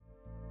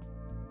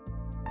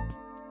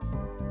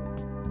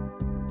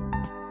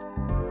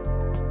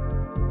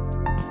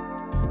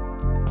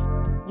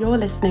You're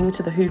listening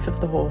to The Hoof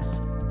of the Horse,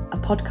 a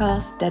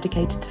podcast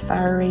dedicated to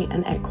farriery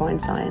and equine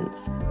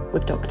science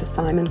with Dr.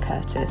 Simon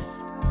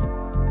Curtis.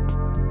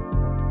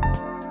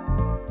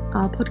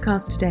 Our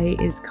podcast today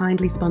is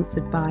kindly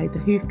sponsored by the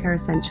Hoof Care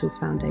Essentials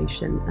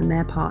Foundation and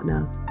their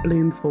partner,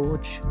 Bloom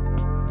Forge.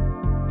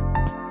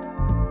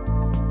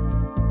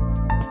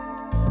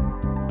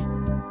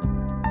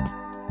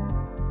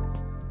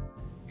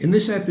 In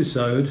this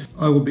episode,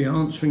 I will be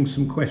answering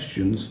some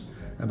questions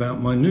about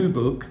my new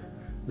book,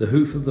 The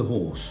Hoof of the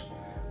Horse,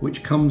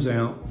 which comes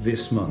out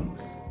this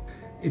month.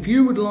 If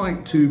you would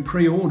like to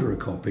pre-order a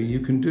copy,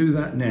 you can do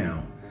that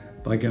now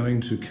by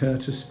going to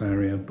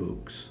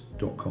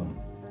curtisfarrierbooks.com.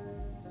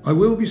 I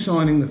will be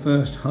signing the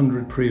first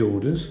 100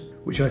 pre-orders,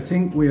 which I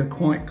think we are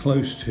quite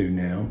close to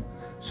now,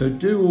 so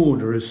do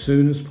order as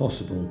soon as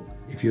possible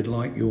if you'd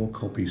like your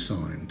copy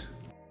signed.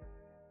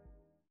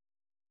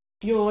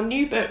 Your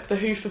new book, The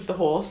Hoof of the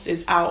Horse,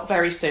 is out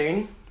very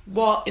soon.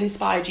 What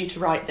inspired you to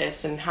write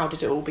this and how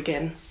did it all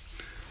begin?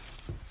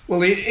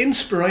 Well, the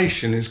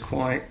inspiration is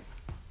quite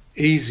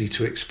easy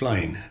to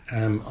explain.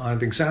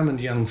 I've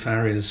examined young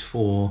farriers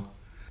for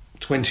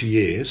 20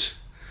 years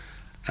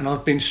and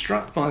I've been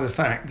struck by the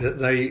fact that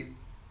they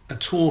are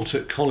taught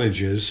at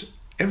colleges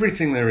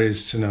everything there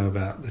is to know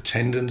about the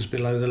tendons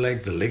below the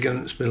leg, the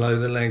ligaments below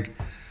the leg,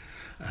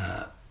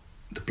 the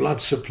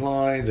blood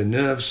supply, the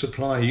nerve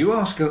supply. You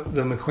ask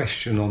them a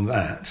question on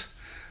that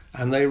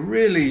and they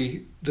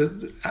really,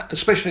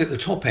 especially at the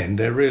top end,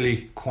 they're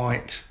really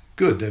quite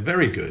good. They're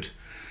very good.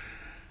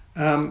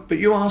 But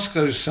you ask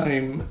those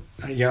same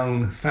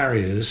young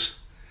farriers,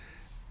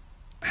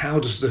 how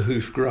does the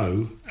hoof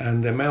grow?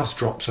 And their mouth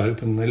drops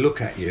open, they look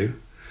at you.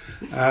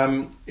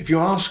 If you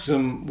ask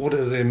them what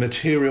are the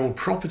material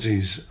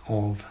properties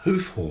of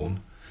hoof horn,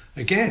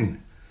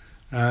 again,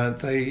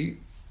 they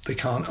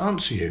can't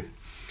answer you.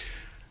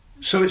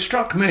 So it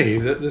struck me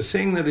that the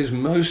thing that is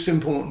most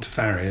important to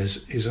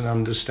farriers is an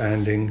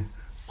understanding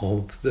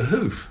of the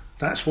hoof.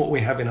 That's what we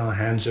have in our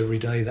hands every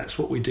day. That's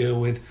what we deal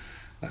with.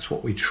 That's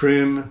what we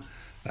trim.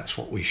 That's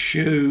what we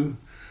shoe.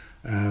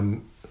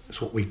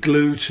 That's what we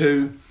glue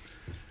to.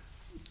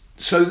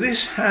 So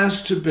this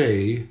has to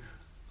be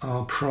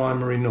our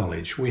primary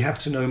knowledge. We have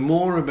to know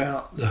more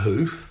about the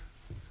hoof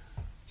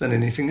than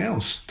anything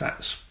else.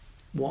 That's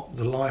what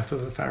the life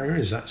of a farrier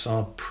is. That's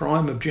our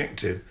prime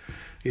objective,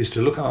 is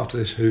to look after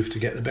this hoof to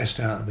get the best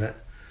out of it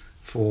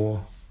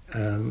for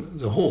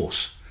the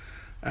horse.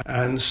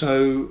 And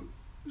so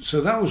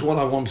that was what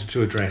I wanted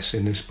to address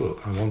in this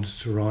book. I wanted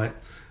to write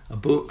a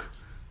book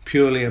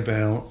purely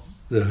about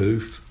the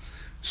hoof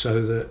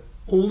so that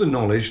all the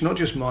knowledge, not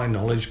just my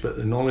knowledge, but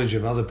the knowledge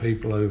of other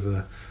people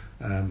over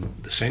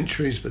the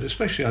centuries, but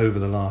especially over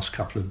the last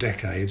couple of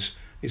decades,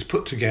 is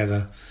put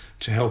together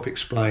to help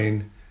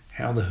explain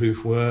how the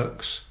hoof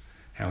works,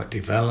 how it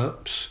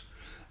develops,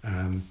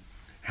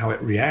 how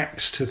it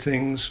reacts to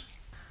things.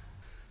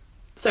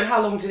 So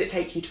how long did it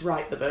take you to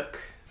write the book?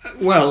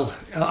 Well,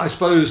 I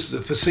suppose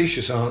the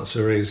facetious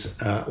answer is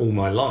all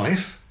my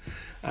life,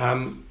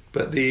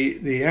 but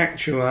the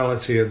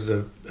actuality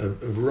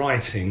of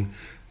writing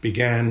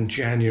began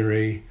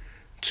January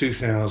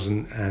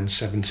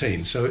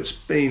 2017, so it's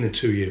been a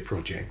 2-year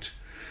project.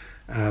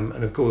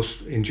 And of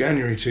course, in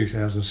January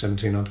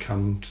 2017, I'd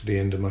come to the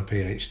end of my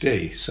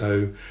PhD,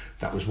 so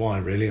that was why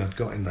really I'd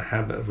got in the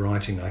habit of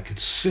writing. I could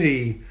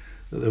see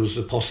that there was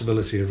the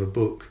possibility of a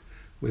book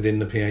within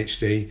the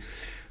PhD.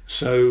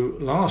 So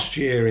last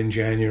year in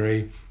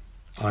January,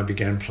 I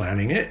began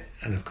planning it,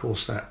 and of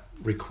course that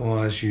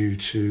requires you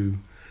to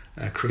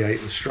create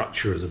the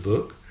structure of the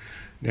book.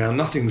 Now,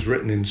 nothing's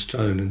written in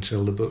stone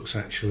until the book's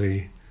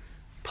actually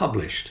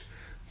published,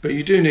 but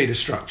you do need a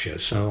structure.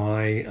 So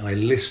I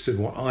listed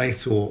what I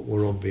thought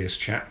were obvious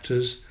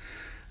chapters,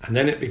 and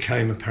then it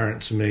became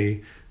apparent to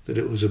me that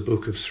it was a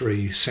book of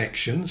 3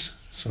 sections.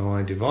 So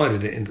I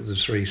divided it into the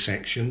 3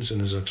 sections,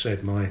 and as I've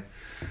said,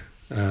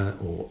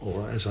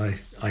 or as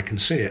I can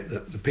see it,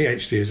 that the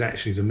PhD is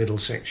actually the middle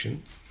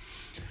section.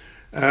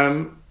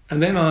 And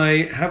then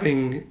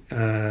having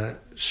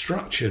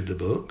structured the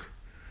book,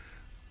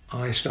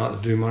 I started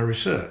to do my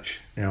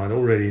research. Now, I'd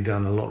already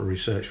done a lot of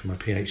research for my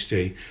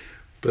PhD,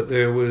 but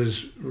there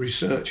was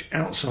research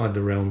outside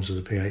the realms of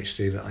the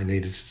PhD that I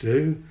needed to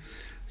do.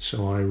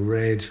 So I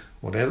read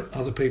what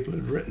other people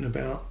had written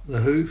about the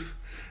hoof.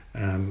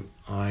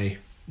 I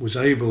was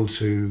able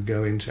to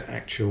go into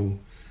actual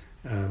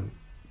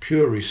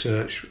pure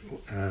research,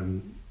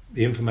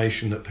 the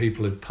information that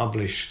people had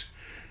published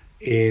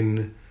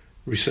in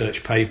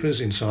research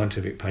papers, in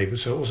scientific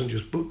papers. So it wasn't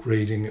just book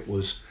reading, it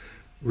was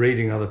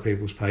reading other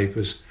people's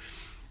papers.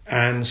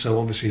 And so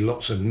obviously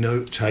lots of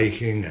note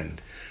taking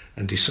and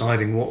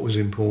deciding what was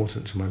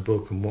important to my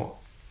book and what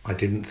I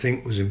didn't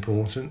think was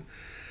important.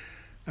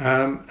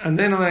 And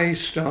then I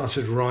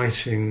started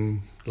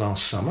writing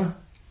last summer,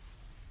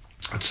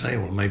 I'd say,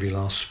 or maybe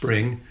last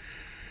spring.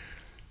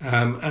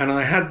 And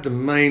I had the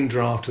main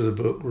draft of the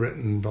book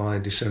written by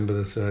December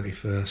the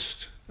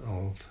 31st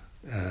of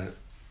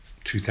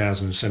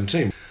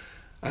 2017.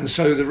 And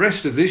so the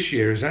rest of this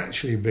year has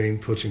actually been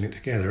putting it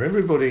together.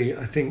 Everybody,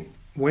 I think,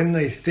 when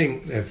they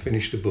think they've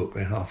finished a book,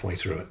 they're halfway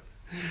through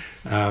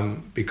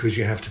it, because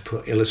you have to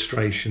put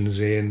illustrations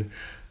in.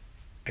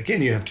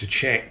 Again, you have to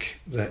check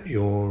that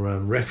your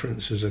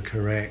references are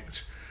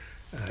correct.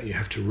 You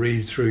have to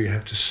read through, you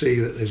have to see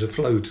that there's a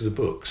flow to the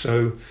book.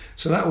 So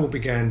that all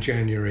began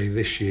January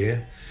this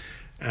year.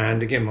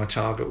 And again, my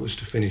target was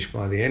to finish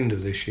by the end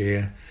of this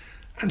year.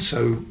 And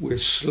so we're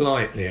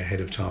slightly ahead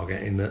of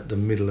target in that the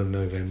middle of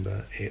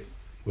November it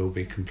will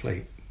be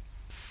complete.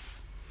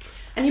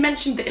 And you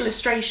mentioned the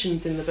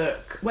illustrations in the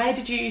book. Where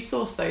did you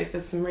source those?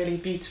 There's some really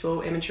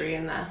beautiful imagery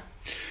in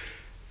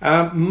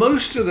there.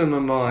 Most of them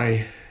are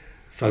my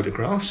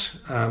photographs.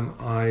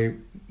 I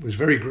was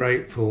very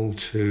grateful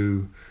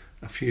to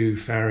a few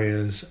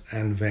farriers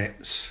and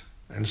vets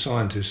and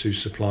scientists who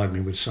supplied me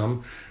with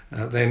some.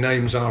 Their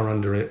names are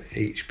under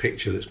each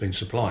picture that's been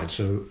supplied.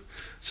 So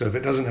if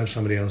it doesn't have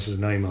somebody else's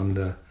name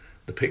under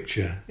the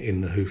picture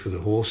in the hoof of the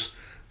horse,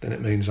 then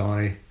it means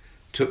I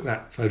took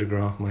that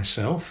photograph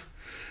myself.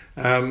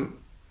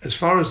 As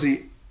far as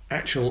the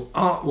actual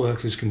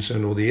artwork is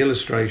concerned, or the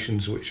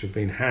illustrations which have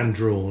been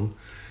hand-drawn,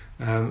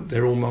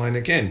 they're all mine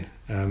again.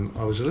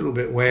 I was a little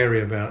bit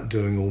wary about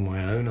doing all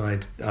my own.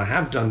 I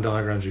have done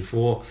diagrams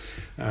before.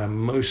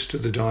 Most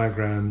of the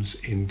diagrams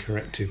in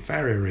corrective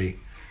farriery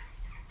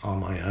are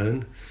my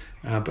own,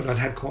 but I'd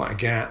had quite a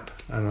gap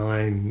and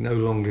I no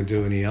longer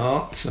do any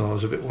art, so I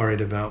was a bit worried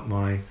about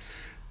my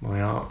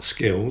art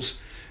skills.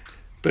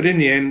 But in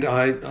the end,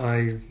 I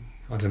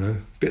don't know,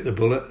 bit the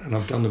bullet and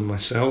I've done them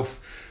myself.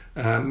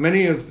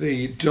 Many of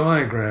the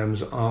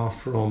diagrams are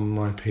from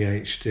my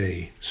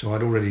PhD, so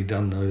I'd already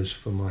done those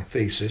for my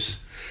thesis,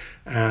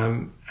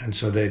 and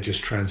so they're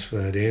just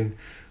transferred in.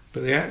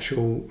 But the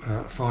actual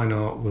fine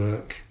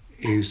artwork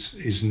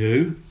is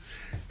new,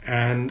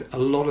 and a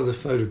lot of the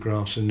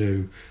photographs are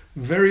new.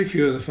 Very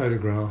few of the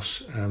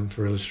photographs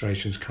for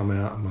illustrations come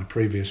out of my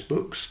previous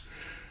books.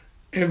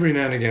 Every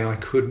now and again I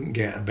couldn't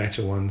get a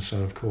better one,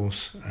 so of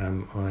course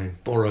I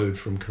borrowed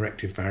from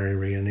corrective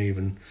farriery and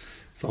even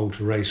foal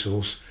to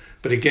racehorse.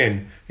 But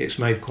again, it's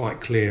made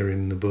quite clear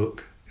in the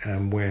book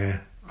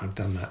where I've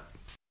done that.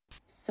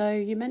 So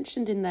you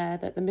mentioned in there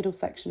that the middle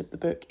section of the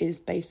book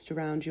is based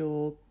around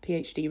your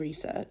PhD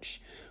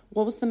research.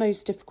 What was the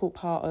most difficult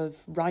part of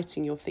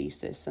writing your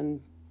thesis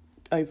and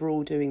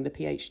overall doing the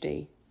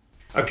PhD?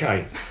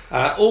 Okay,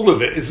 all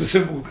of it is a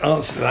simple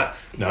answer to that.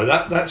 No,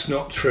 that's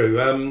not true.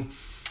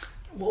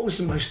 What was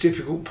the most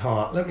difficult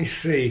part? Let me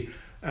see.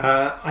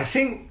 I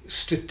think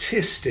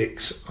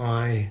statistics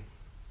I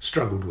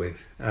struggled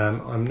with.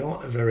 I'm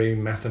not a very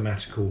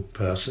mathematical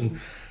person.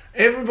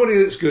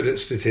 Everybody that's good at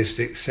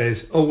statistics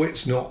says, oh,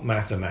 it's not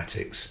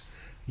mathematics.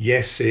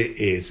 Yes, it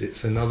is.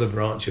 It's another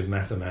branch of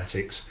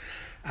mathematics.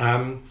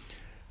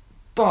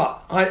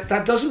 But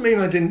that doesn't mean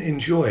I didn't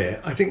enjoy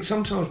it. I think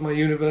sometimes my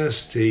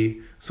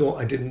university thought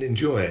I didn't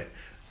enjoy it.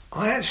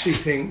 I actually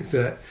think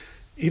that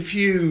if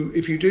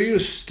you do your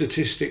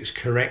statistics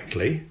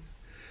correctly,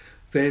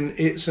 then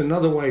it's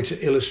another way to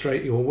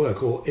illustrate your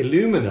work or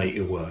illuminate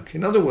your work.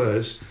 In other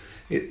words,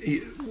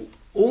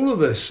 all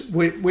of us,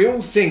 we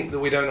all think that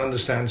we don't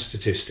understand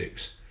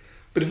statistics.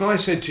 But if I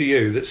said to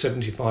you that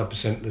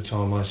 75% of the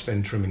time I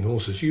spend trimming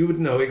horses, you would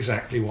know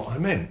exactly what I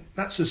meant.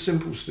 That's a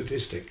simple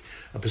statistic,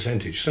 a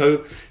percentage.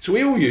 So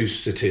we all use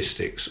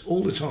statistics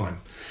all the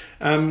time.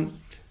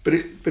 But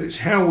it's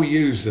how we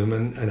use them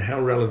and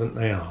how relevant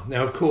they are.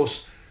 Now, of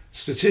course,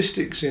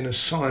 statistics in a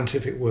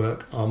scientific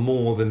work are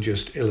more than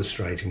just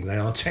illustrating. They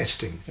are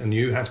testing, and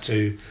you have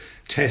to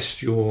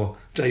test your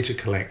data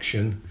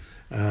collection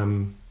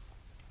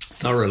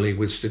thoroughly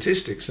with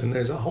statistics, and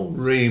there's a whole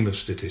ream of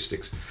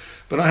statistics.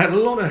 But I had a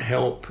lot of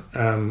help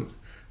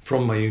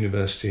from my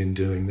university in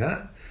doing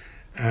that,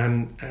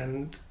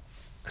 and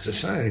as I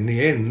say, in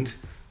the end,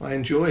 I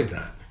enjoyed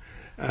that.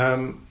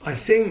 I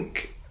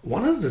think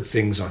one of the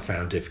things I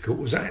found difficult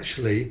was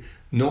actually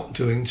not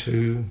doing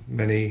too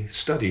many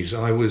studies.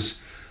 I was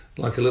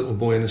like a little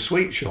boy in a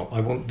sweet shop. I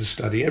wanted to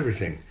study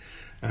everything,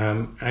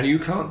 and you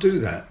can't do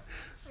that.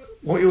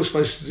 What you're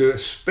supposed to do,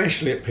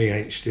 especially at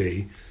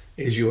PhD,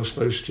 is you're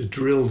supposed to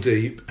drill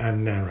deep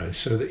and narrow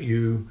so that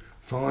you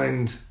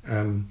find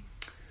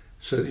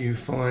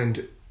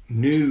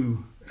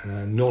new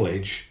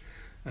knowledge,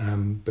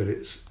 but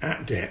it's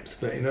at depth.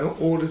 But in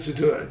order to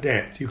do it at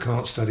depth, you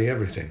can't study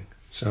everything.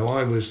 So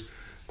I was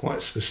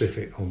quite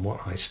specific on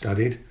what I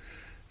studied.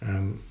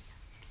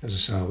 As I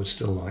say, I would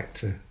still like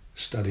to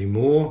study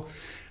more.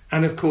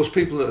 And of course,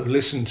 people that have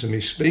listened to me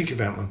speak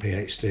about my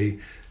PhD,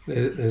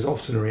 there's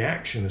often a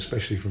reaction,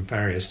 especially from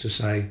farriers, to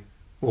say,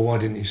 well, why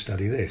didn't you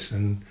study this?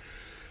 And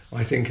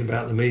I think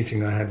about the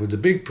meeting I had with the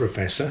big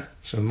professor,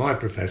 so my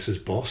professor's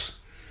boss,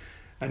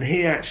 and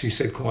he actually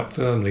said quite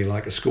firmly,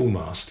 like a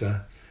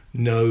schoolmaster,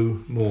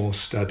 no more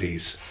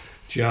studies.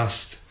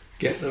 Just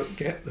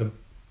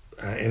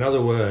in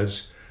other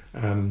words,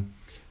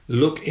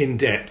 look in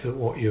depth at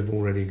what you've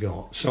already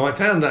got. So I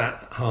found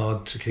that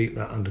hard to keep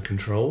that under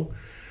control.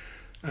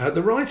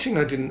 The writing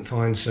I didn't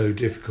find so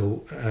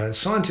difficult.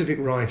 Scientific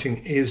writing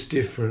is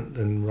different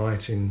than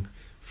writing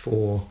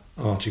for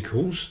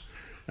articles.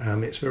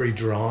 It's very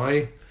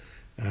dry.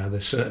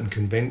 There's certain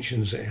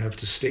conventions that you have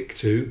to stick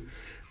to.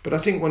 But I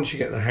think once you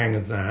get the hang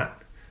of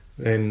that,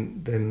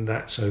 then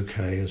that's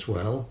okay as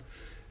well.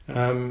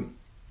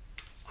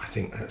 I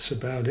think that's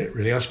about it,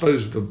 really. I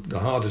suppose the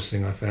hardest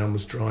thing I found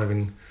was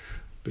driving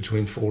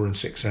between 4 and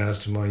 6 hours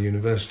to my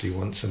university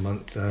once a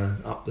month,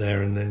 up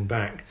there and then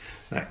back.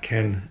 That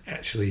can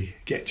actually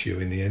get you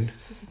in the end,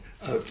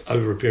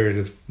 over a period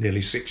of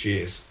nearly 6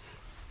 years.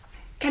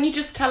 Can you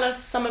just tell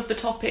us some of the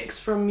topics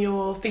from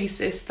your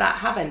thesis that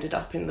have ended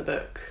up in the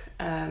book?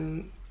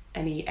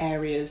 Any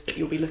areas that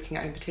you'll be looking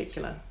at in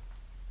particular?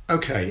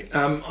 Okay,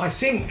 I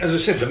think, as I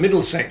said, the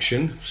middle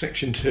section,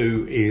 section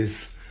 2,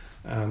 is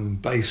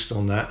based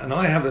on that, and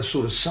I have a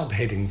sort of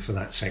subheading for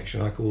that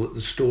section. I call it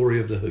the story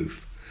of the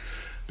hoof,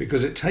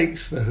 because it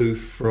takes the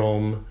hoof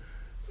from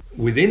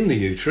within the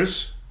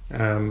uterus,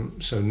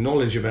 so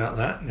knowledge about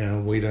that. Now,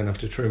 we don't have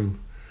to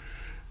trim,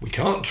 we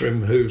can't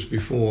trim hooves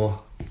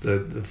before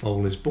the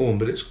foal is born,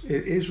 but it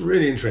is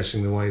really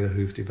interesting the way the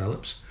hoof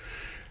develops.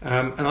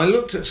 And I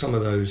looked at some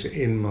of those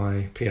in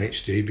my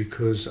PhD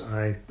because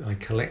I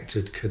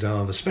collected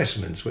cadaver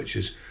specimens, which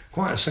is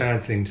quite a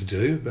sad thing to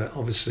do, but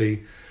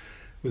obviously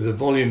with the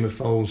volume of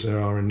foals there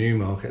are in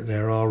Newmarket,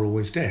 there are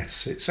always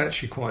deaths. It's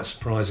actually quite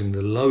surprising,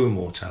 the low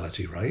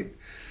mortality rate.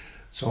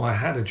 So I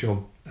had a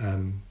job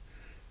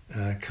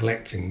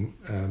collecting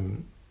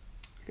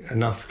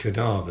enough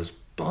cadavers.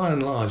 By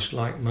and large,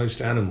 like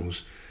most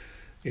animals,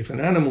 if an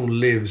animal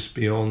lives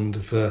beyond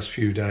the first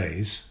few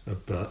days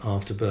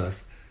after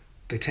birth,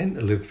 they tend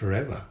to live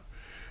forever,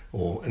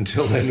 or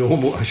until their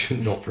normal,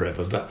 not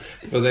forever, but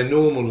for their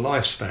normal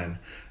lifespan.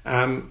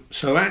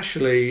 So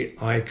actually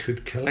I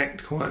could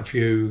collect quite a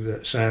few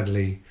that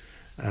sadly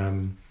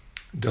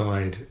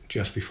died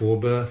just before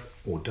birth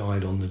or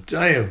died on the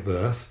day of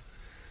birth.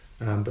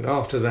 But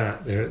after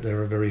that,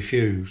 there are very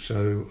few,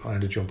 so I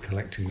had a job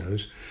collecting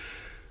those.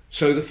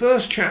 So the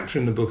first chapter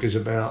in the book is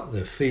about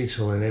the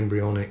fetal and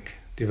embryonic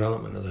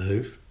development of the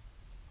hoof.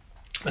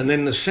 And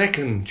then the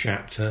second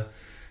chapter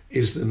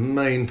is the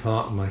main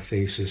part of my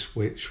thesis,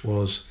 which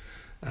was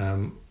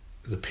the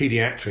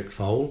paediatric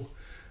foal.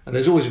 And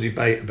there's always a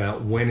debate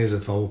about when is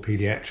a foal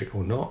paediatric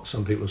or not.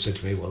 Some people have said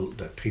to me, well,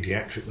 they're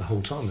paediatric the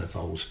whole time they're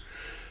foals.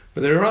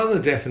 But there are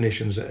other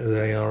definitions that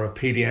they are a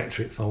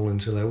paediatric foal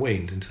until they're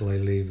weaned, until they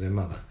leave their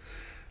mother.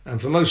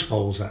 And for most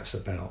foals, that's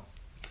about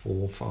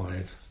 4,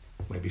 5,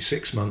 maybe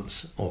 6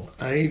 months of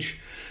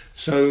age.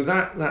 So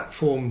that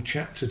formed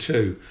chapter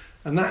 2.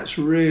 And that's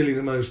really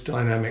the most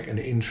dynamic and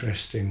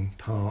interesting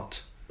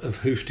part of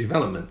hoof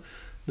development.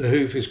 The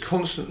hoof is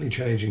constantly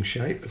changing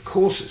shape. Of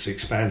course, it's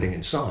expanding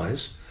in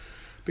size,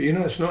 but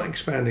it's not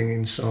expanding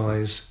in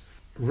size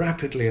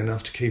rapidly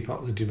enough to keep up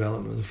with the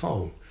development of the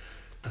foal.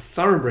 A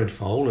thoroughbred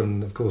foal,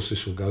 and of course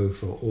this will go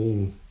for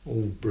all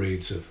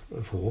breeds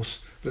of horse,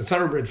 but a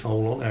thoroughbred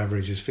foal on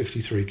average is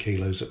 53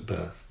 kilos at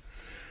birth.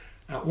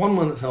 At 1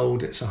 month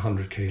old, it's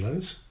 100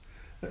 kilos.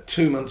 At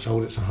 2 months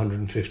old, it's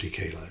 150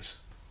 kilos.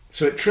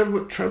 So it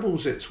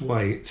trebles its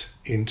weight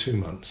in 2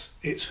 months.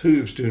 Its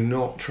hooves do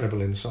not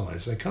treble in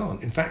size. They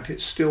can't. In fact,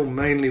 it's still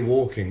mainly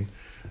walking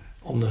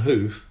on the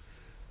hoof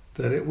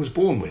that it was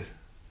born with.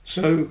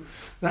 So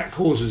that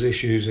causes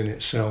issues in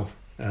itself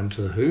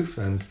to the hoof.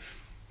 And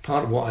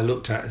part of what I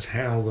looked at is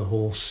how the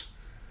horse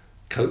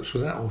copes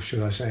with that, or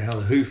should I say how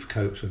the hoof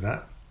copes with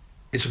that.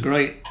 It's a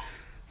great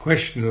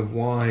question of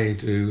why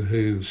do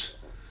hooves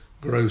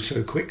grow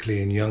so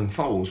quickly in young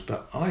foals,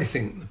 but I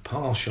think the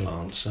partial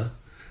answer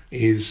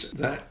is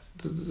that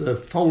the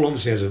foal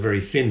obviously has a very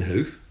thin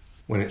hoof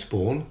when it's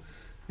born,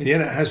 and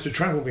yet it has to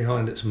travel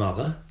behind its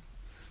mother,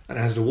 and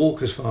it has to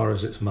walk as far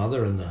as its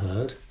mother and the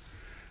herd,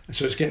 and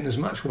so it's getting as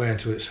much wear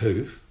to its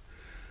hoof.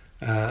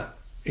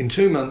 In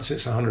 2 months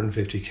it's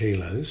 150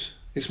 kilos.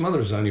 Its mother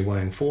is only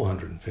weighing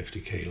 450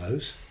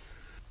 kilos,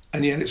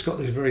 and yet it's got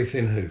this very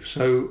thin hoof.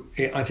 So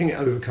I think it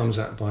overcomes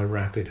that by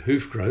rapid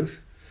hoof growth.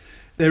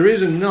 There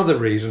is another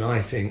reason, I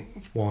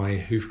think, why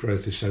hoof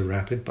growth is so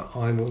rapid, but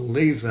I will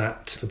leave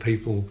that for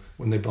people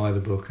when they buy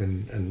the book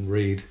and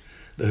read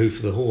The Hoof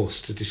of the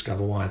Horse to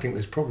discover why. I think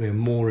there's probably a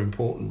more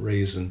important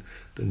reason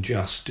than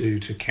just due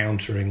to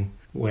countering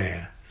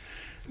wear.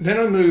 Then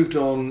I moved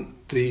on.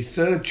 The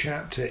third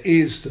chapter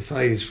is the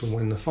phase from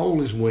when the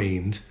foal is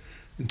weaned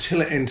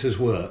until it enters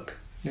work.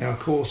 Now, of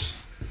course,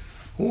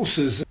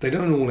 horses, they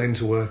don't all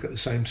enter work at the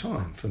same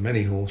time. For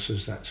many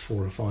horses, that's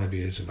 4 or 5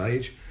 years of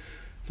age.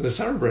 For the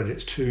thoroughbred,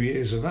 it's 2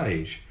 years of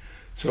age.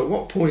 So at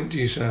what point do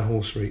you say a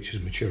horse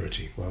reaches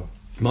maturity? Well,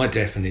 my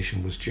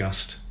definition was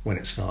just when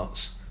it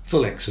starts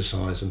full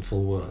exercise and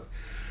full work.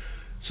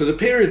 So the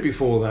period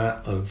before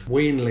that of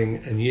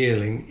weanling and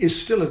yearling is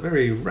still a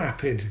very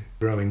rapid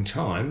growing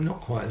time,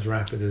 not quite as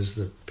rapid as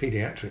the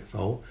paediatric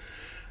foal,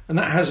 and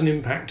that has an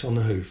impact on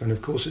the hoof. And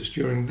of course it's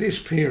during this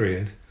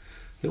period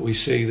that we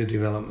see the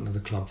development of the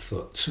club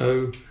foot.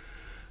 So,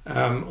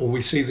 or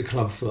we see the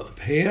club foot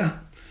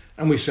appear,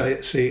 and we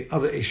see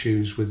other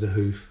issues with the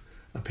hoof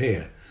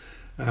appear.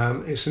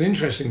 It's an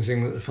interesting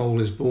thing that the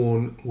foal is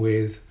born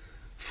with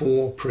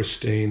 4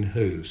 pristine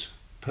hooves,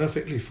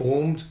 perfectly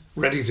formed,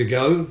 ready to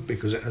go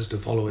because it has to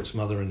follow its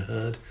mother and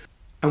herd.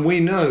 And we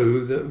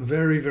know that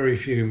very, very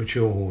few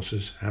mature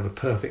horses have a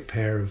perfect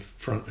pair of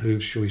front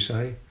hooves, shall we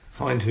say.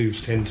 Hind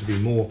hooves tend to be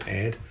more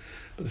paired,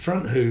 but the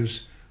front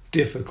hooves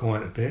differ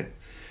quite a bit.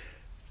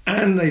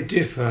 And they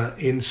differ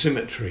in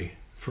symmetry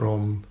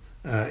from,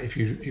 if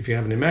you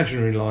have an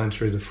imaginary line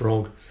through the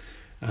frog,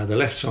 the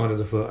left side of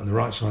the foot and the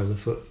right side of the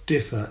foot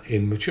differ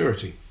in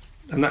maturity.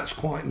 And that's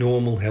quite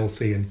normal,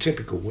 healthy and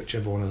typical,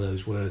 whichever one of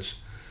those words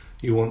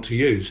you want to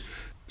use.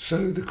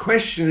 So the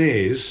question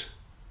is,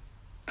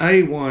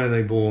 A, why are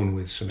they born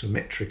with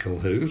symmetrical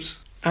hooves?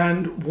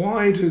 And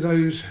why do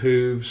those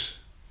hooves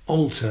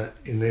alter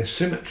in their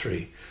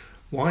symmetry?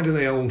 Why do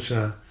they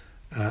alter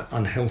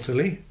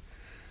unhealthily?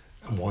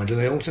 And why do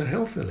they alter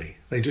healthily?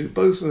 They do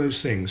both of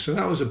those things. So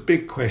that was a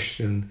big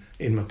question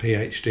in my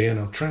PhD, and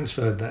I've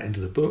transferred that into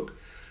the book.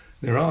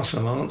 There are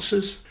some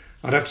answers.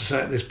 I'd have to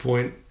say at this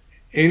point,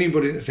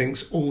 anybody that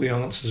thinks all the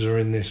answers are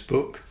in this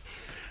book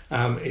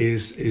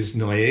is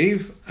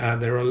naive.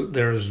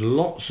 There is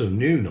lots of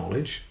new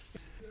knowledge,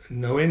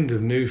 no end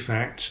of new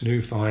facts,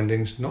 new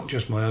findings, not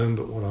just my own,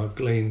 but what I've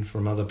gleaned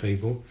from other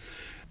people.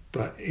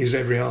 But is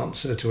every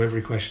answer to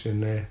every question in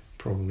there?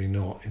 Probably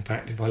not. In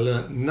fact, if I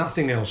learnt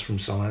nothing else from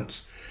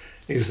science,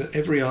 is that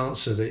every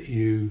answer that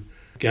you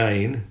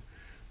gain,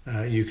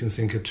 you can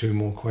think of 2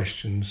 more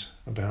questions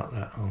about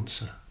that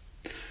answer.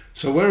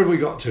 So where have we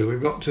got to?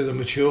 We've got to the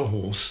mature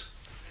horse.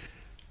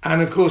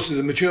 And of course,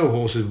 the mature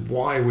horse is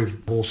why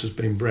horse has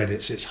been bred.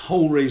 It's its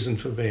whole reason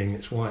for being.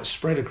 It's why it's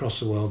spread across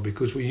the world,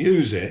 because we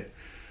use it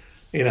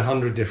in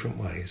 100 different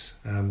ways.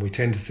 We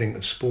tend to think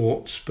of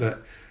sports,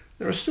 but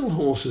there are still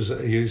horses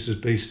that are used as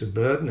beasts of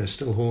burden. There's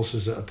still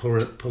horses that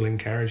are pulling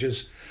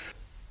carriages.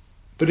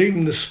 But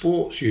even the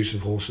sports use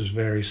of horses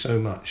varies so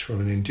much, from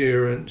an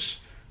endurance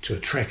to a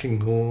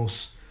trekking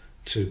horse,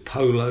 to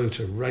polo,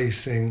 to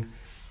racing,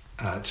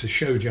 to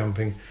show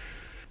jumping.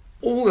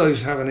 All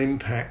those have an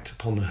impact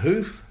upon the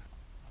hoof,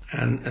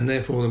 and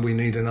therefore we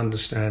need an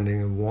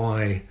understanding of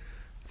why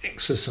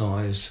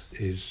exercise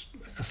is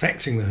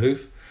affecting the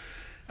hoof.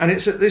 And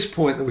it's at this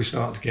point that we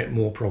start to get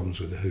more problems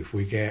with the hoof.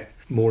 We get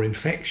more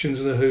infections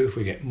of the hoof,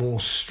 we get more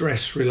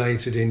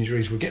stress-related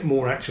injuries, we get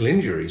more actual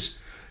injuries.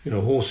 A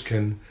horse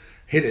can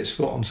hit its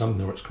foot on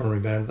something or its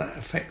coronary band. That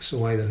affects the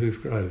way the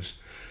hoof grows.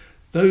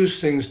 Those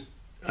things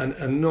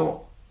are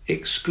not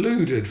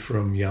excluded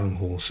from young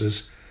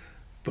horses,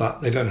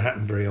 but they don't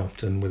happen very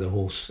often with a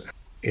horse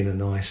in a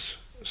nice,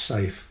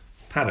 safe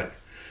paddock.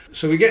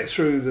 So we get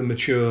through the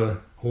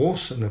mature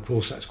horse, and of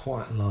course that's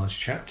quite a large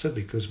chapter,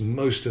 because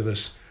most of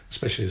us,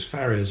 especially as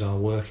farriers, are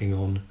working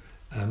on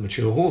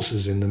mature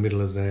horses in the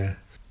middle of their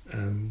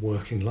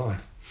working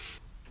life.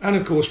 And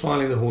of course,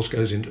 finally, the horse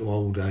goes into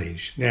old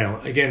age.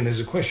 Now, again, there's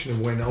a question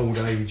of when old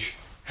age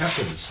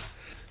happens.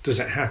 Does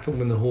it happen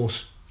when the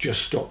horse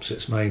just stops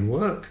its main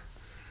work?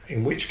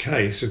 In which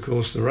case, of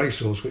course, the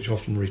racehorse, which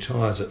often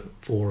retires at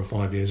 4 or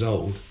 5 years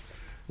old,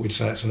 we'd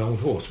say it's an old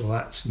horse. Well,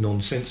 that's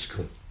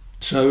nonsensical.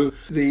 So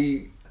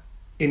the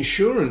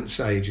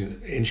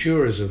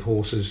insurers of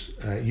horses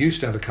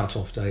used to have a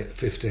cut-off date at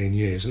 15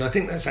 years, and I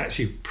think that's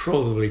actually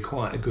probably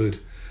quite a good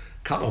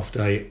cut-off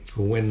date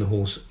for when the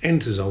horse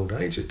enters old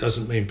age. It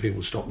doesn't mean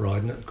people stop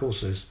riding it. Of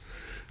course, there's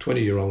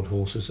 20-year-old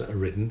horses that are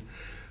ridden,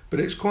 but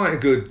it's quite a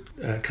good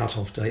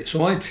cut-off date.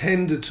 So I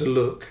tended to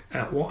look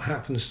at what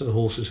happens to the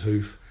horse's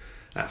hoof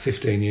at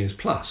 15 years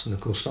plus, and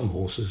of course some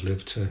horses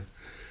live to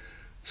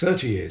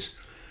 30 years.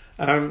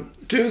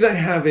 Do they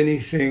have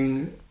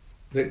anything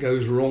that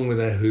goes wrong with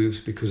their hooves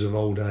because of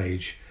old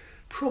age?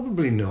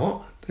 Probably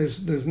not.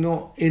 There's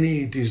not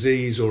any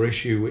disease or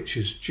issue which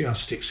is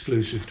just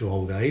exclusive to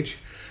old age.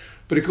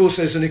 But of course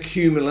there's an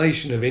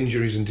accumulation of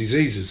injuries and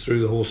diseases through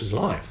the horse's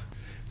life.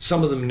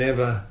 Some of them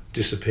never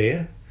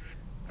disappear,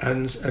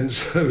 and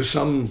so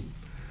some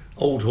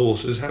old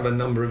horses have a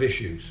number of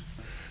issues.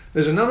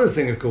 There's another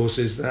thing, of course,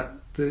 is that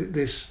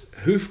this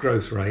hoof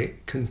growth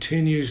rate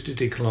continues to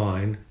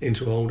decline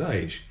into old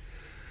age.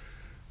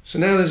 So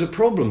now there's a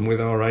problem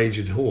with our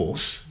aged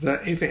horse,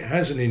 that if it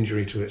has an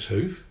injury to its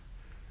hoof,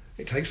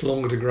 it takes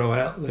longer to grow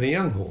out than a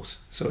young horse,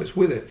 so it's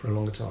with it for a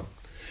longer time.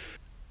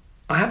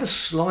 I have a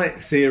slight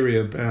theory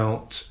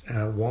about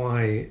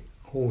why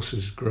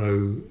horses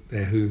grow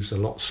their hooves a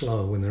lot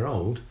slower when they're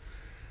old,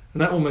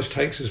 and that almost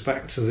takes us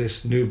back to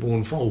this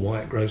newborn foal,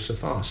 why it grows so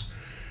fast.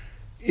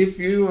 If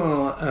you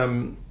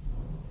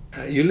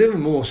live a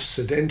more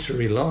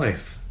sedentary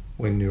life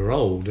when you're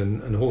old,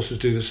 and horses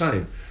do the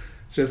same.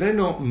 So if they're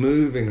not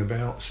moving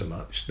about so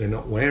much, they're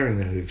not wearing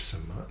their hooves so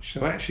much,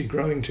 so actually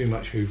growing too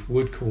much hoof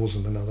would cause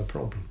them another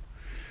problem.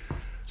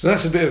 So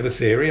that's a bit of a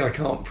theory. I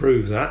can't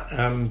prove that,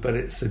 but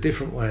it's a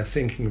different way of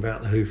thinking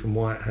about the hoof and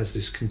why it has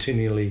this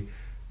continually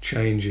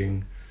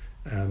changing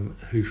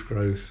hoof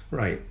growth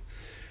rate.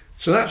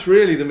 So that's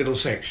really the middle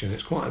section.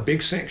 It's quite a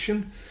big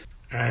section,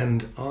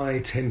 and I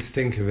tend to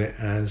think of it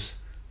as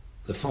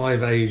the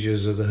 5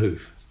 ages of the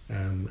hoof.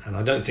 And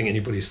I don't think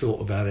anybody's thought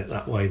about it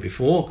that way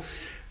before,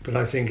 but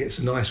I think it's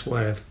a nice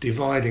way of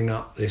dividing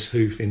up this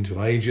hoof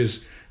into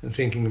ages and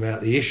thinking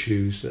about the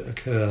issues that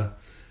occur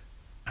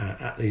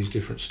at these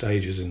different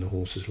stages in the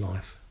horse's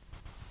life.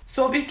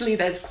 So obviously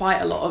there's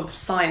quite a lot of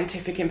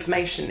scientific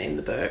information in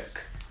the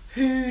book.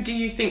 Who do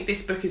you think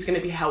this book is going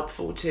to be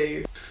helpful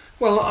to?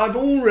 Well, I've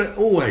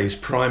always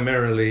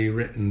primarily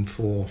written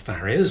for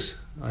farriers.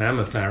 I am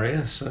a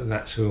farrier, so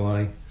that's who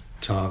I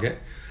target.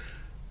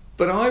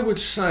 But I would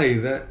say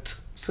that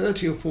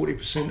 30 or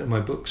 40% of my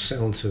books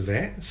sell to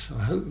vets.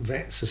 I hope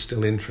vets are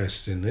still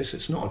interested in this.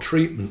 It's not a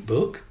treatment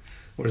book,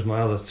 whereas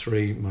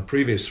my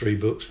previous three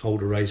books,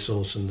 Hold a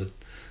Racehorse and the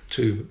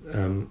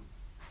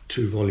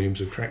two volumes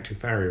of Corrective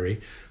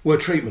Farriery, were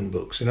treatment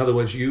books. In other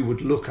words, you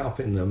would look up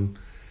in them,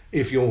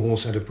 if your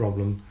horse had a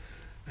problem,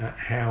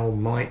 how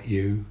might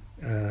you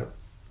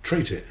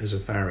treat it as a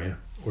farrier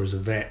or as a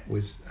vet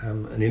with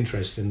an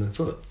interest in the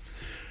foot.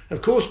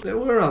 Of course, there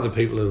were other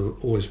people who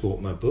always bought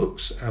my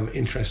books,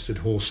 interested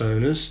horse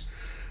owners,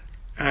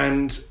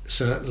 and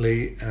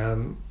certainly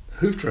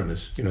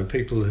hoof-trimmers,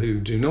 people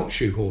who do not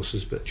shoe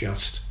horses but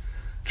just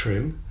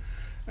trim.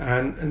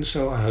 And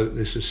so I hope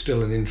this is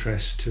still an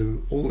interest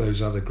to all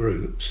those other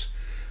groups.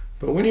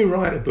 But when you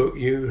write a book,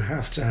 you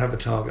have to have a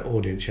target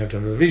audience. You have to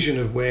have a vision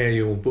of where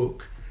your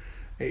book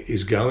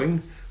is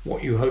going,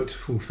 what you hope to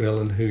fulfill,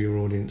 and who your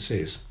audience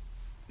is.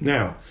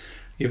 Now,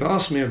 you've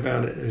asked me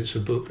about it. It's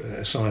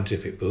a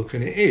scientific book,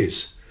 and it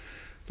is.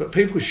 But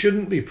people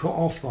shouldn't be put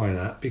off by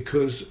that,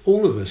 because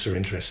all of us are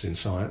interested in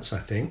science, I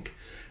think.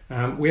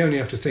 We only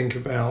have to think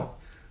about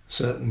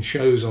certain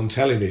shows on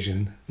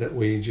television that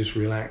we just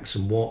relax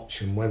and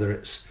watch, and whether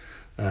it's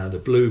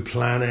the Blue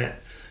Planet,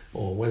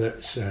 or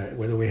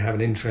whether we have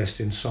an interest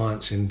in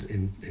science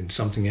in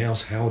something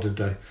else. How did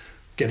they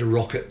get a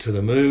rocket to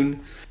the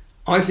moon?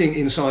 I think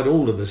inside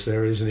all of us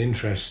there is an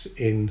interest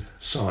in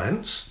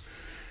science.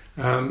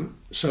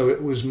 So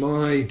it was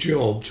my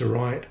job to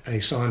write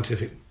a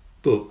scientific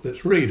book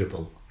that's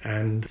readable,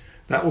 and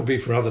that would be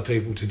for other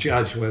people to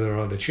judge whether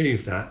I've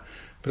achieved that.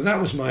 But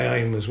that was my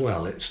aim as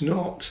well. It's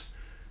not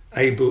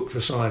a book for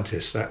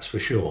scientists, that's for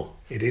sure.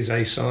 It is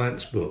a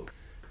science book.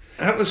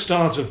 At the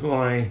start of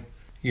my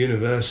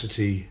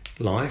university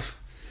life,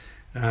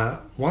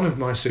 one of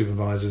my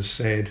supervisors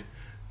said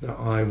that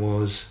I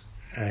was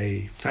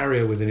a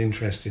farrier with an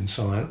interest in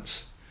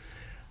science,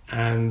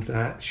 and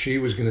that she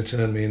was going to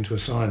turn me into a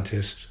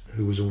scientist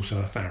who was also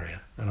a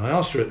farrier. And I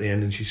asked her at the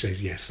end, and she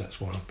says, yes,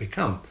 that's what I've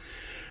become.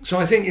 So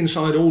I think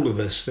inside all of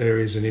us there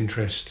is an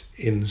interest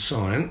in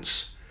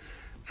science,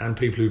 and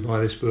people who buy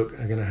this book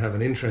are going to have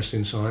an interest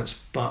in science,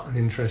 but an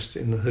interest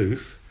in the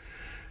hoof.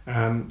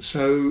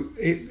 So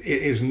it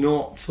is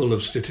not full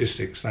of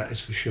statistics, that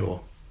is for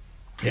sure.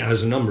 It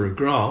has a number of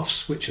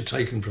graphs which are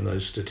taken from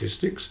those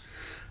statistics.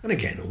 And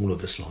again, all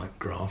of us like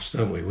graphs,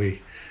 don't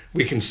we?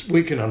 We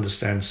can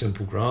understand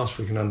simple graphs.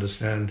 We can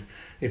understand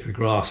if a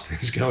graph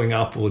is going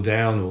up or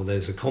down, or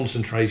there's a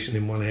concentration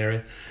in one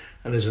area,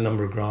 and there's a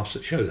number of graphs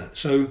that show that.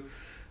 So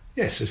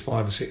yes, there's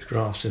 5 or 6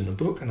 graphs in the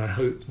book, and I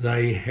hope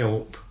they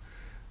help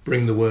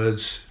bring the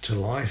words to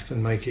life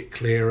and make it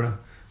clearer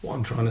what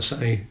I'm trying to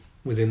say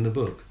within the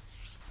book.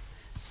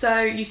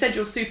 So you said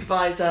your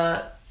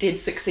supervisor did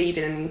succeed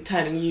in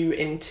turning you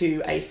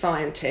into a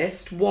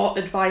scientist. What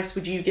advice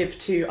would you give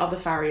to other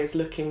farriers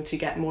looking to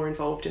get more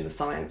involved in the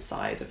science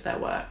side of their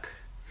work?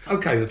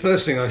 Okay, the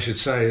first thing I should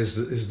say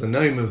is the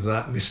name of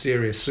that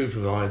mysterious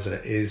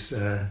supervisor is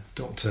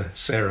Dr.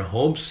 Sarah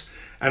Hobbs.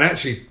 And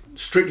actually,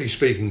 strictly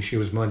speaking, she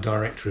was my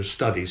director of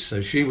studies,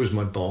 so she was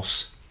my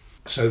boss.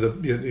 So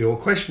your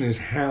question is,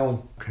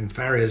 how can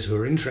farriers who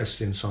are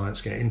interested in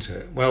science get into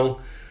it? Well,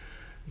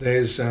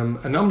 there's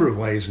a number of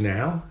ways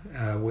now,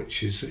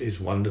 which is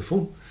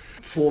wonderful.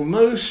 For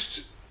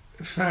most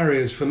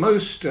farriers, for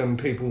most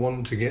people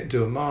wanting to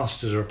do a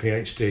master's or a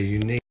PhD, you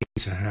need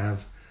to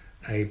have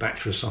a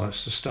Bachelor of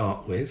Science to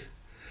start with.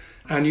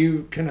 And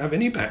you can have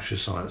any Bachelor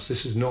of Science.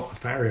 This is not a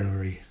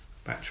farriery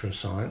Bachelor of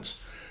Science,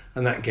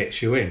 and that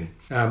gets you in.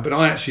 But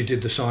I actually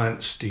did the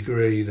science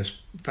degree, the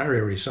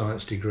farriery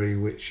science degree,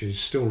 which is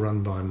still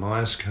run by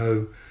Myers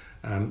Co.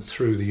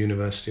 Through the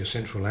University of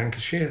Central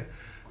Lancashire,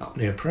 up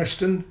near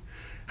Preston,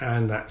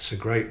 and that's a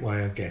great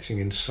way of getting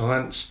into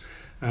science.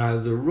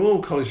 The Royal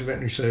College of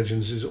Veterinary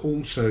Surgeons is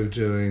also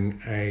doing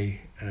a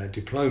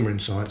diploma in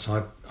science.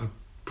 I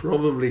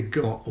probably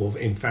got, or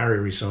in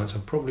farriery science,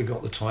 I've probably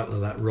got the title of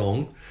that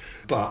wrong,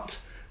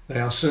 but they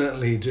are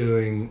certainly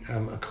doing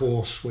a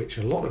course which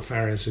a lot of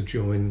farriers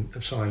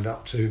have signed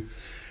up to,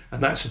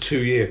 and that's a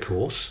 2-year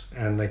course,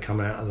 and they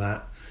come out of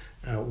that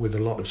with a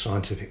lot of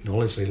scientific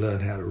knowledge. They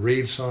learn how to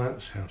read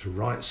science, how to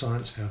write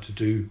science, how to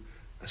do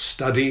a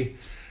study,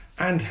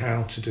 and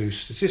how to do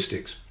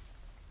statistics.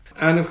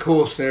 And of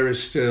course there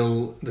is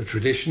still the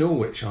traditional,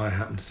 which I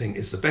happen to think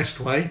is the best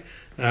way,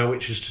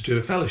 which is to do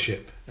a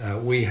fellowship.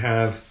 We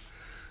have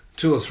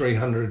 200 or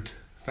 300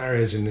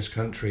 farriers in this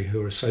country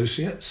who are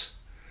associates.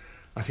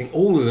 I think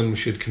all of them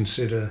should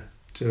consider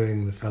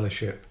doing the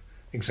fellowship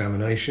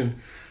examination,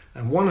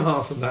 and one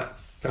half of that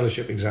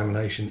fellowship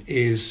examination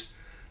is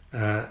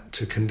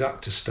to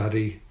conduct a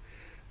study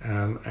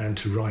and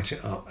to write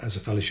it up as a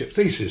fellowship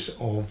thesis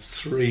of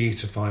 3,000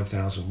 to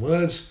 5,000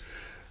 words,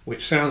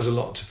 which sounds a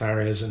lot to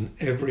farriers, and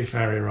every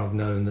farrier I've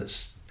known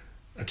that's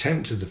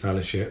attempted the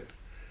fellowship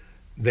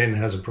then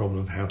has a problem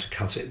of how to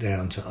cut it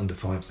down to under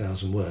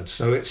 5,000 words.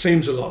 So it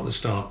seems a lot at the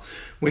start.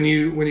 When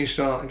you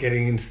start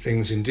getting into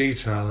things in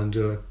detail and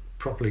do a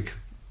properly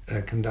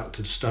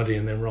conducted study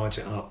and then write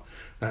it up,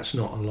 that's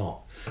not a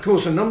lot. Of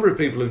course, a number of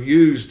people have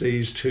used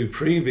these two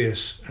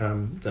previous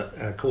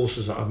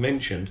courses that I've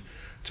mentioned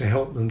to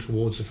help them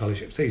towards the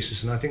fellowship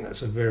thesis, and I think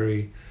that's a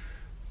very,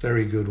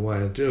 very good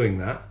way of doing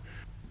that.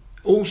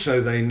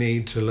 Also, they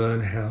need to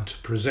learn how to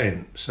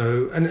present.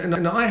 So,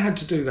 and I had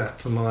to do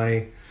that for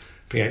my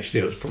PhD.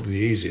 It was probably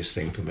the easiest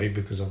thing for me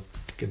because I've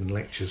given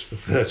lectures for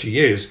 30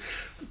 years.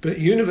 But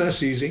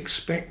universities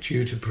expect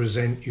you to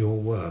present your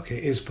work.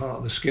 It is part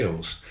of the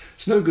skills.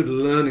 It's no good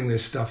learning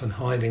this stuff and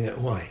hiding it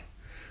away.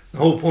 The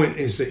whole point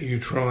is that you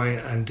try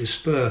and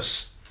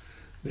disperse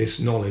this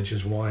knowledge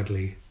as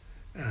widely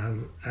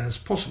as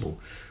possible.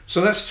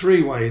 So that's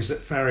 3 ways that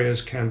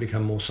farriers can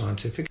become more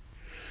scientific.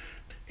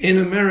 In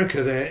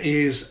America, there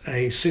is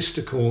a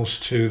sister course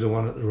to the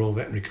one at the Royal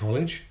Veterinary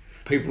College.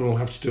 People will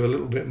have to do a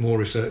little bit more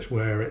research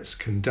where it's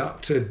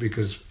conducted,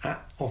 because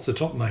off the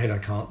top of my head I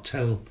can't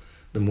tell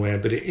them where,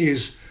 but it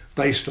is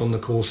based on the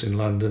course in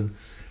London,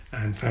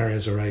 and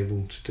farriers are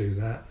able to do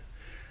that.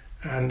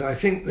 And I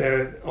think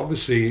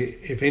obviously,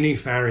 if any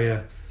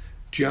farrier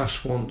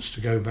just wants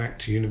to go back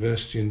to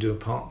university and do a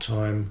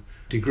part-time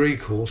degree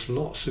course,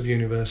 lots of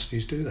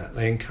universities do that.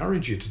 They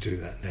encourage you to do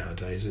that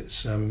nowadays.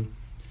 It's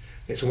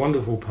a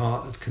wonderful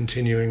part of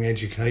continuing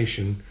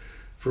education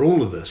for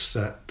all of us,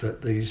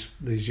 that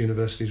these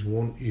universities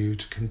want you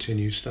to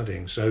continue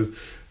studying. So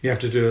you have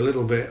to do a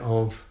little bit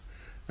of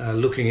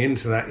looking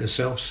into that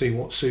yourself, see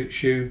what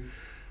suits you,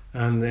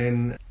 and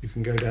then you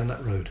can go down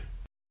that road.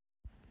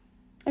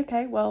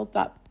 Okay, well,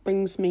 that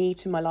brings me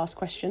to my last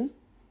question.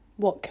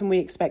 What can we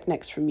expect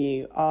next from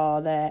you?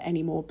 Are there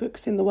any more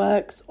books in the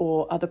works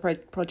or other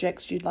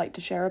projects you'd like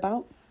to share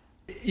about?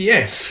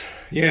 Yes,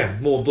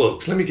 more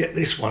books. Let me get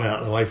this one out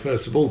of the way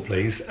first of all,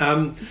 please.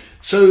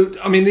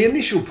 The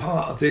initial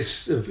part of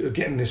this, of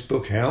getting this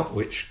book out,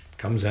 which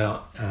comes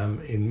out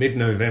in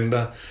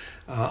mid-November,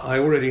 I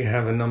already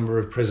have a number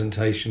of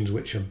presentations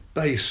which are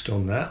based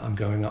on that. I'm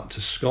going up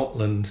to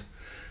Scotland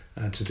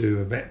to do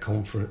a vet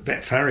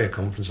farrier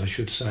conference, I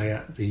should say,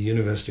 at the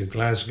University of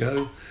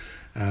Glasgow.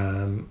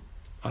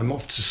 I'm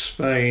off to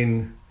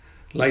Spain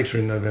later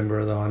in November,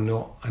 although I'm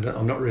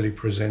not really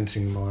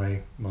presenting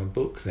my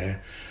book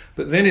there.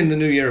 But then in the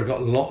new year, I've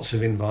got lots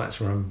of invites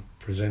where I'm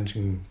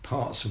presenting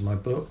parts of my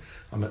book.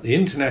 I'm at the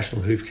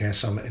International Hoof Care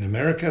Summit in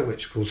America,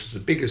 which of course is the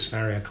biggest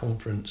farrier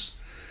conference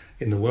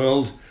in the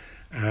world.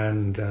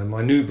 And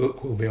my new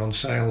book will be on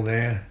sale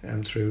there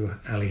and through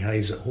Ali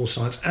Hayes at Horse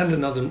Science and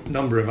another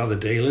number of other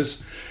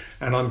dealers.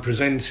 And I'm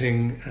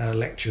presenting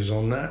lectures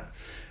on that.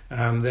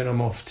 Then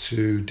I'm off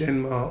to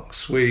Denmark,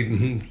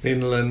 Sweden,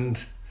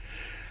 Finland,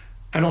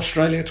 and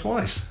Australia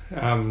twice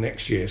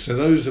next year. So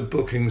those are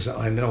bookings that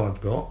I know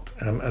I've got,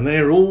 and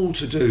they're all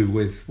to do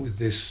with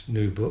this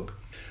new book.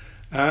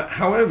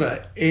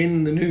 However,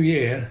 in the new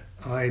year,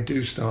 I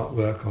do start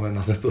work on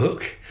another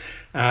book.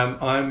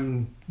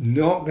 I'm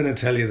not going to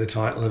tell you the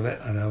title of it,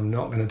 and I'm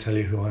not going to tell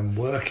you who I'm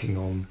working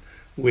on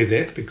with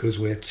it, because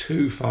we're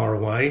too far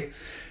away.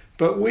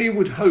 But we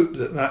would hope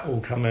that will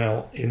come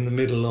out in the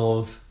middle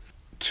of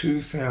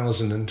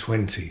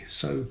 2020.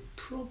 So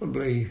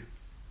probably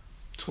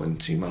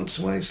 20 months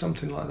away,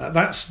 something like that.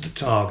 That's the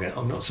target.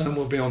 I'm not saying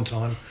we'll be on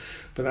time,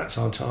 but that's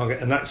our target.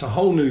 And that's a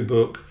whole new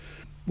book,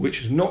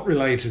 which is not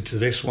related to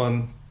this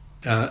one,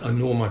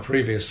 nor my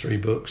previous 3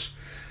 books.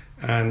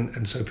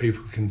 And so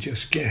people can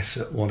just guess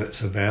at what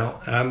it's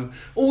about.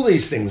 All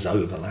these things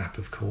overlap,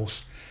 of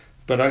course,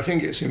 but I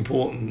think it's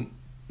important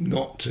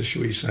not to,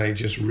 shall we say,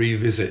 just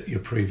revisit your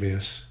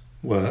previous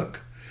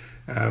work.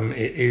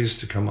 It is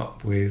to come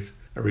up with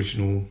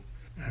original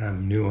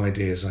new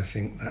ideas. I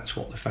think that's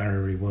what the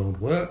farriery world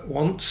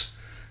wants.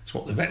 It's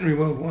what the veterinary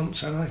world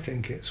wants, and I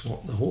think it's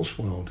what the horse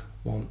world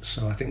wants.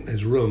 So I think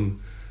there's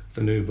room for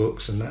new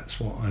books, and that's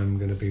what I'm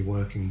going to be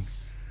working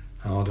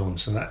hard on.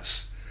 So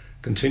that's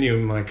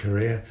continuing my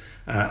career.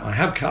 I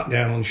have cut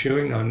down on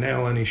shoeing. I'm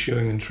now only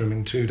shoeing and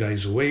trimming 2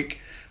 days a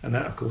week, and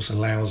that of course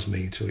allows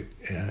me to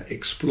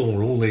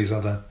explore all these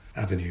other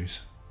avenues.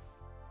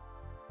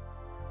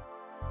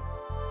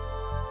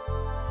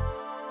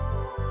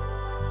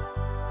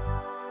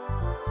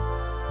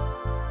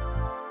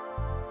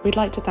 We'd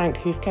like to thank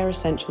Hoof Care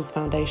Essentials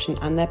Foundation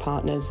and their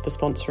partners for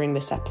sponsoring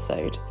this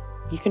episode.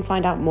 You can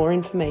find out more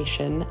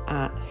information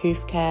at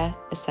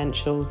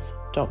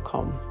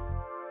hoofcareessentials.com.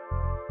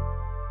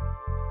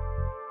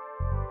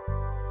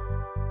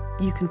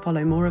 You can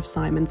follow more of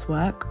Simon's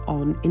work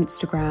on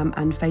Instagram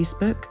and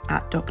Facebook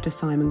at Dr.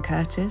 Simon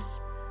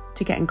Curtis.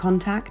 To get in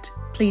contact,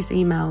 please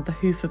email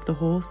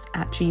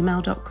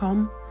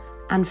thehoofofthehorse@gmail.com,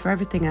 and for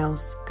everything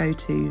else, go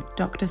to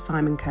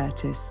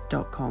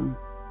drsimoncurtis.com.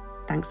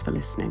 Thanks for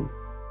listening.